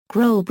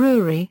Grolsch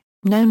Brewery,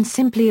 known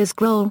simply as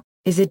Grolsch,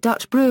 is a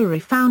Dutch brewery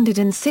founded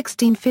in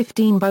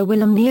 1615 by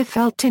Willem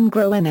Neerfeldt in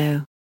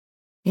Groenlo.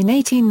 In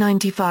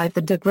 1895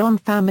 the de Groen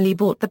family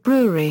bought the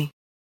brewery.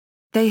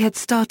 They had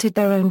started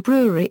their own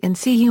brewery in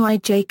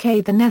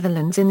Cuijk the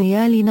Netherlands in the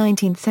early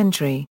 19th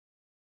century.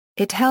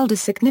 It held a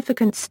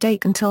significant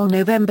stake until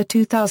November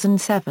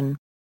 2007.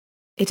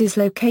 It is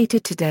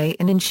located today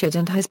in Enschede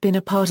and has been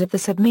a part of the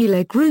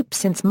SABMiller group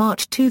since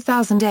March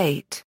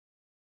 2008.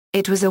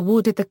 It was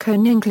awarded the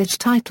Koninklijk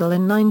title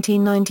in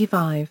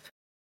 1995.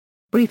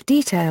 Brief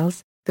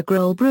details: the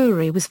Grolsch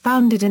Brewery was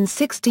founded in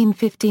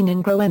 1615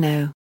 in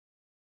Groenlo.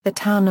 The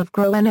town of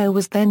Groenlo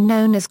was then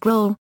known as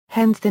Grolsch,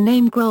 hence the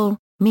name Grolsch,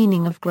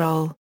 meaning of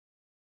Grolsch.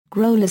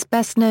 Grolsch is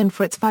best known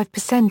for its 5%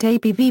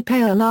 ABV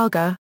pale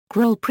lager,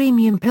 Grolsch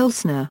Premium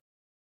Pilsner.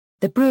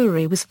 The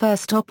brewery was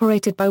first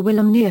operated by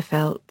Willem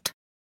Neerfeldt.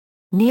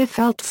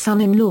 Neerfeldt's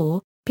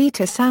son-in-law,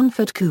 Peter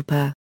Sanford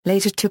Cooper,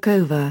 later took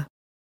over.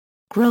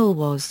 Grolsch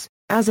was,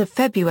 as of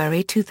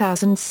February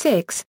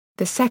 2006,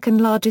 the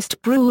second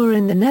largest brewer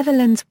in the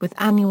Netherlands with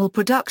annual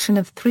production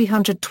of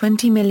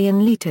 320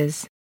 million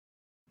litres.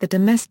 The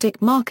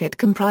domestic market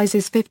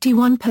comprises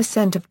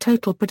 51% of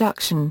total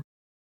production.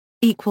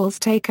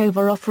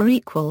 Takeover offer.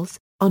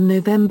 On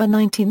November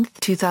 19,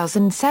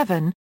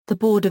 2007, the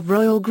board of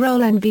Royal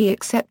Grolsch N.V.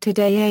 accepted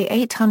a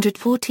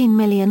 €814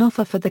 million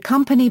offer for the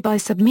company by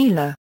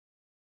SABMiller.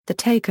 The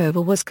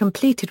takeover was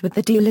completed with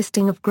the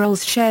delisting of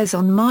Grolsch shares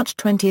on March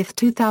 20,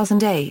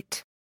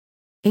 2008.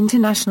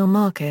 International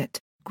market: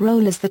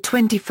 Grolsch is the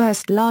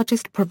 21st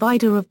largest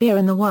provider of beer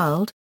in the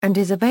world, and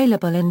is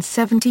available in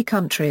 70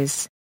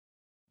 countries.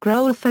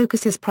 Grolsch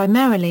focuses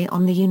primarily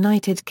on the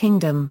United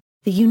Kingdom,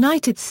 the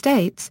United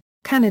States,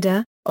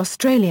 Canada,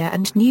 Australia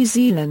and New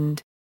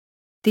Zealand.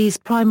 These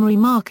primary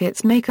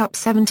markets make up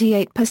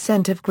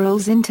 78% of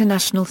Grolsch's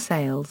international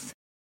sales.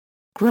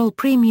 Grolsch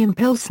Premium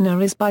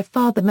Pilsner is by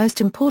far the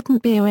most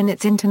important beer in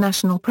its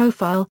international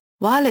profile,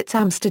 while its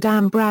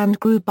Amsterdam brand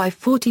grew by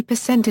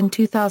 40% in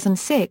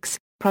 2006,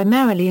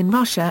 primarily in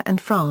Russia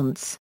and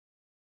France.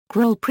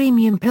 Grolsch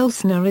Premium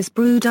Pilsner is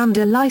brewed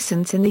under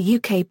license in the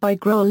UK by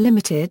Grolsch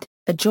Limited,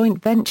 a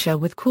joint venture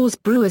with Coors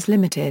Brewers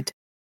Limited.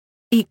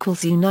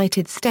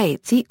 United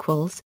States.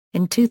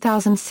 In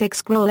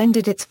 2006 Grolsch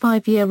ended its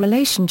 5-year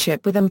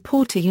relationship with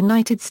importer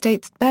United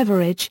States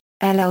Beverage,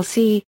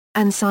 LLC,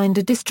 and signed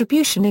a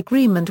distribution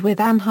agreement with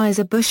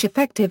Anheuser-Busch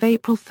effective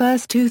April 1,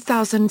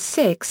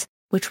 2006,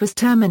 which was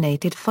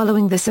terminated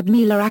following the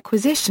SABMiller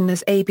acquisition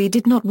as AB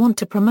did not want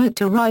to promote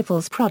a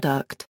rival's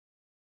product.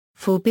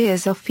 4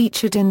 beers are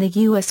featured in the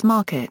U.S.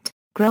 market: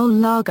 Grolsch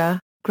Lager,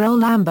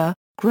 Grolsch Amber,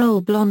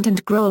 Grolsch Blonde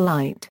and Grolsch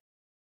Light.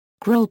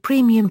 Grolsch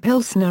Premium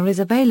Pilsner is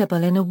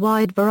available in a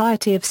wide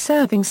variety of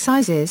serving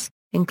sizes,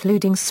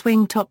 including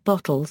swing-top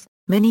bottles,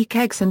 mini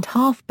kegs and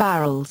half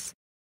barrels.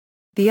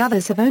 The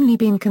others have only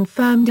been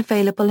confirmed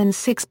available in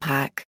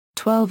 6-pack,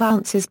 12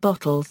 ounces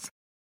bottles.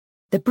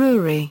 The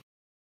brewery.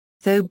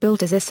 Though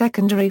built as a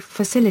secondary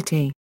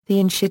facility, the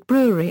Enschede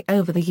brewery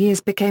over the years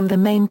became the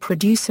main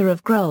producer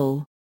of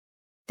Grolsch.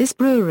 This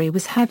brewery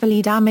was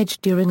heavily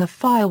damaged during a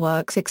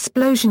fireworks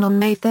explosion on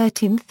May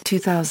 13,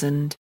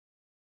 2000.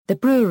 The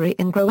brewery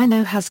in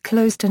Groenlo has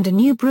closed and a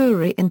new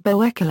brewery in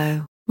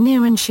Boekelo,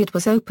 near Enschede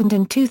was opened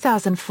in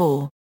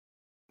 2004.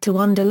 To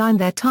underline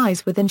their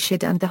ties with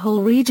Enschede and the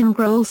whole region,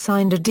 Grolsch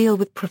signed a deal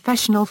with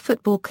professional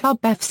football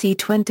club FC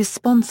Twente to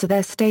sponsor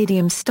their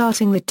stadium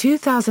starting the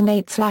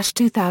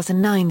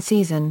 2008-2009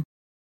 season.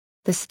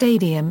 The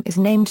stadium is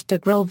named De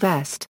Grolsch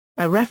Vest,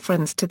 a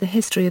reference to the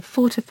history of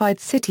fortified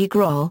city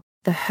Grolsch,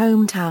 the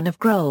hometown of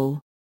Grolsch.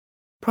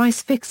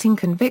 Price-fixing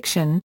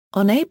conviction.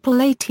 On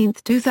April 18,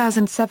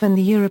 2007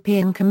 the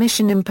European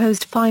Commission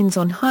imposed fines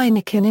on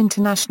Heineken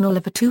International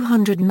of a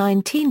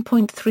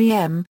 219.3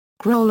 m,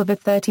 Grolsch of a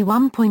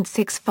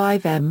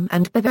 31.65 m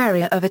and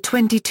Bavaria of a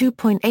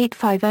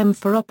 22.85 m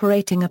for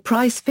operating a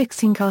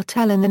price-fixing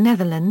cartel in the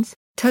Netherlands,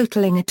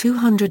 totaling a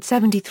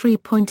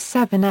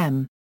 273.7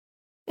 m.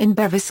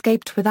 InBev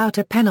escaped without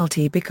a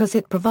penalty because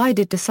it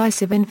provided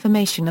decisive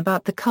information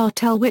about the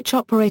cartel which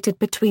operated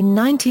between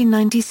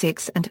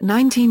 1996 and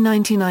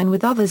 1999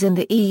 with others in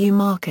the EU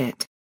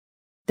market.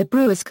 The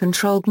brewers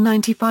controlled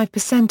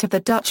 95% of the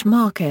Dutch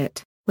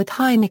market, with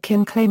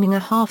Heineken claiming a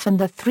half and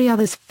the 3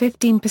 others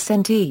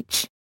 15%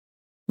 each.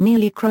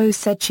 Neelie Kroes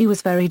said she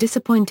was very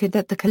disappointed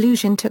that the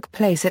collusion took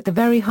place at the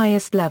very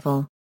highest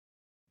level.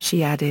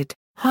 She added,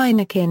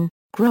 "Heineken,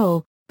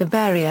 Grolsch,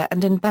 Bavaria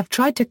and InBev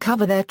tried to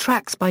cover their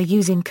tracks by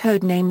using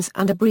code names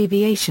and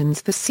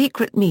abbreviations for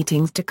secret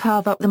meetings to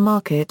carve up the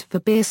market for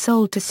beer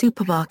sold to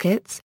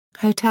supermarkets,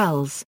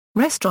 hotels,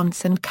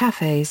 restaurants and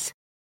cafes.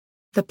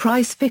 The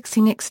price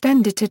fixing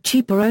extended to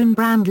cheaper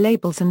own-brand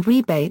labels and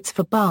rebates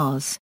for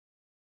bars."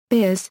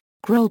 Beers.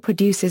 Grolsch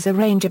produces a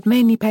range of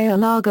mainly pale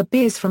lager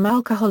beers from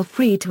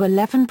alcohol-free to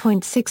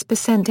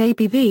 11.6%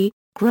 ABV.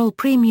 Grolsch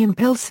Premium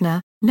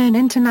Pilsner, known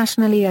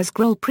internationally as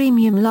Grolsch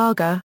Premium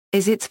Lager,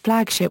 is its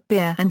flagship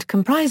beer and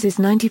comprises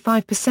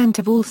 95%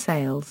 of all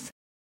sales.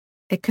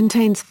 It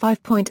contains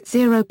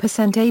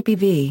 5.0%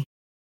 ABV.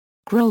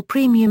 Grolsch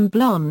Premium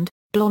Blonde,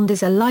 Blonde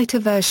is a lighter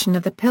version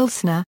of the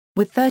Pilsner,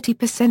 with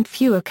 30%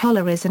 fewer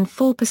calories and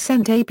 4%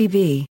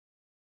 ABV.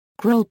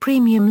 Groll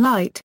Premium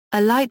Light,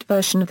 a light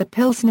version of the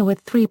Pilsner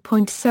with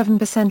 3.7%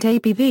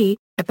 ABV,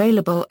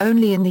 available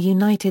only in the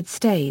United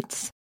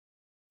States.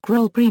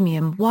 Groll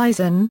Premium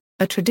Weizen,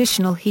 a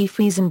traditional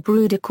Hefeweizen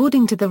brewed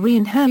according to the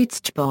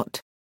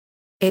Reinheitsgebot.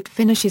 It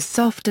finishes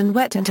soft and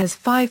wet and has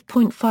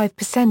 5.5%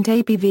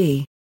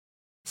 ABV.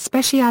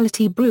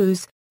 Specialty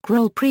brews,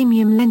 Groll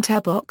Premium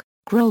Lenterbock,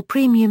 Groll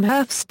Premium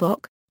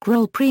Hofsbock,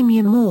 Groll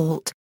Premium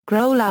Malt,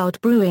 Groll Oud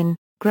Bruin,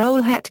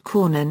 Groll Het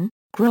Kornen,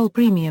 Groll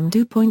Premium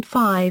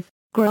 2.5,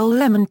 Groll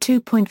Lemon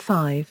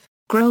 2.5,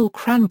 Groll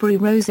Cranberry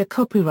Rosa.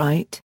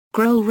 Copyright,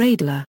 Groll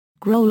Radler.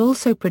 Groll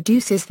also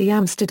produces the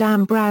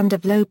Amsterdam brand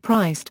of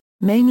low-priced,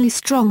 mainly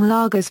strong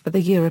lagers for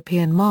the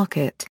European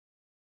market.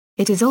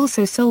 It is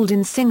also sold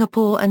in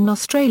Singapore and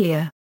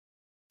Australia.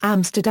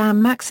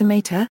 Amsterdam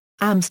Maximator,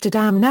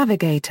 Amsterdam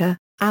Navigator,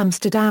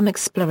 Amsterdam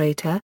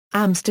Explorator,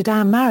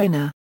 Amsterdam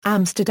Mariner,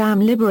 Amsterdam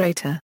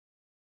Liberator.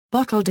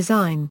 Bottle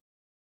design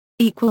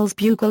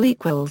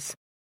 =Bugle=.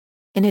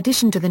 In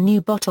addition to the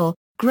new bottle,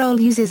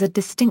 Groll uses a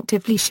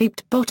distinctively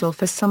shaped bottle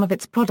for some of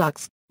its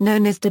products,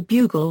 known as the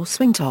bugle or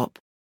swingtop.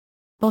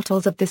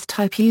 Bottles of this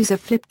type use a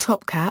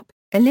flip-top cap,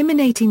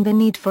 eliminating the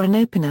need for an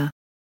opener.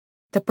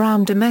 The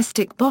brown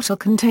domestic bottle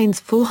contains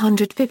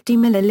 450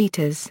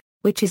 milliliters,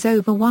 which is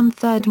over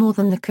one-third more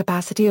than the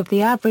capacity of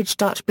the average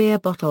Dutch beer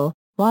bottle,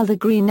 while the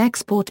green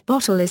export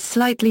bottle is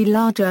slightly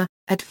larger,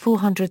 at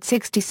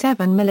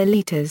 467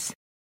 milliliters.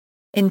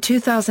 In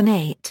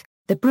 2008,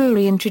 the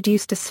brewery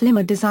introduced a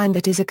slimmer design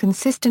that is a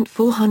consistent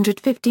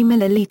 450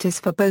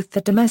 milliliters for both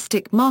the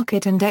domestic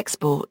market and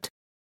export.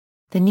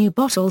 The new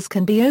bottles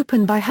can be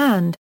opened by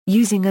hand,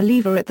 using a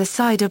lever at the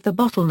side of the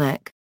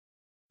bottleneck.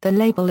 The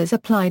label is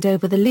applied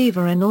over the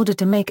lever in order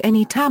to make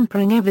any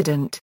tampering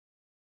evident.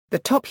 The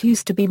top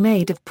used to be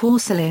made of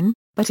porcelain,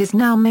 but is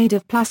now made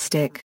of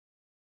plastic.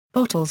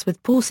 Bottles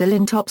with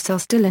porcelain tops are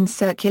still in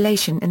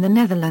circulation in the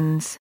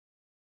Netherlands.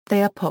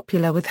 They are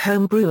popular with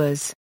home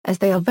brewers, as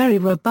they are very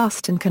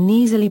robust and can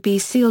easily be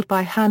sealed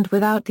by hand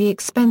without the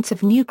expense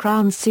of new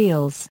crown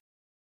seals.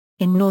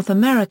 In North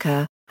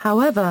America,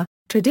 however,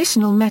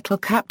 traditional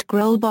metal-capped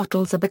Groll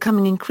bottles are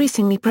becoming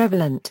increasingly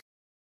prevalent.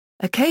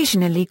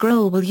 Occasionally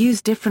Groll will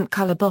use different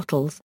color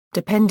bottles,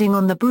 depending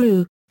on the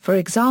brew. For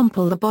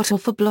example, the bottle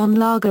for blonde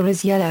lager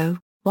is yellow,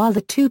 while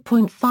the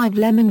 2.5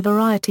 lemon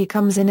variety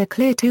comes in a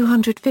clear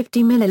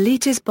 250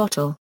 milliliters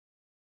bottle.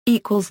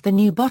 The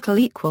new bottle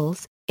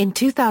 =. In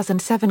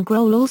 2007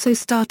 Groll also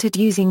started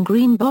using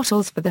green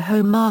bottles for the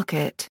home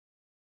market.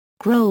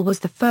 Groll was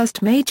the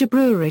first major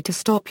brewery to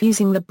stop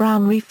using the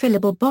brown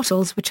refillable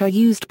bottles which are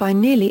used by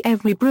nearly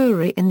every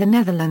brewery in the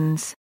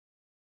Netherlands.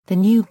 The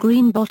new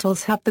green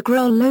bottles have the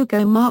Groll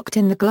logo marked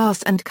in the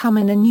glass and come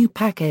in a new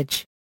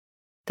package.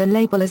 The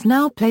label is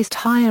now placed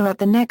higher at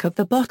the neck of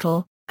the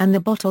bottle, and the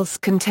bottles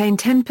contain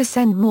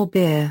 10% more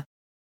beer.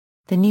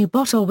 The new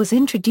bottle was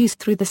introduced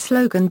through the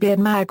slogan Bier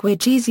mag weer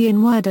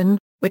gezien worden,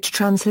 which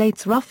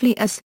translates roughly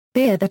as,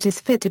 beer that is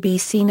fit to be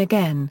seen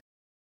again.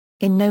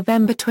 In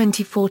November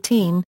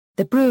 2014,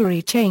 the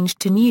brewery changed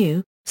to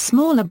new,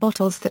 smaller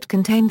bottles that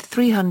contained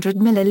 300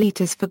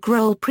 milliliters for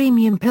Groll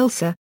Premium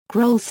Pilsner,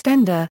 Groll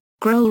Stender,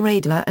 Groll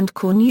Radler and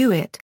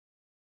Cornuit.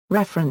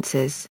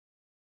 References.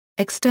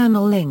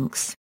 External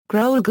links: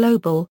 Groll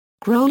Global,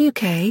 Groll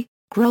UK,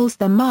 Groll's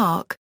The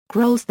Mark,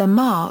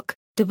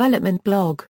 Development blog.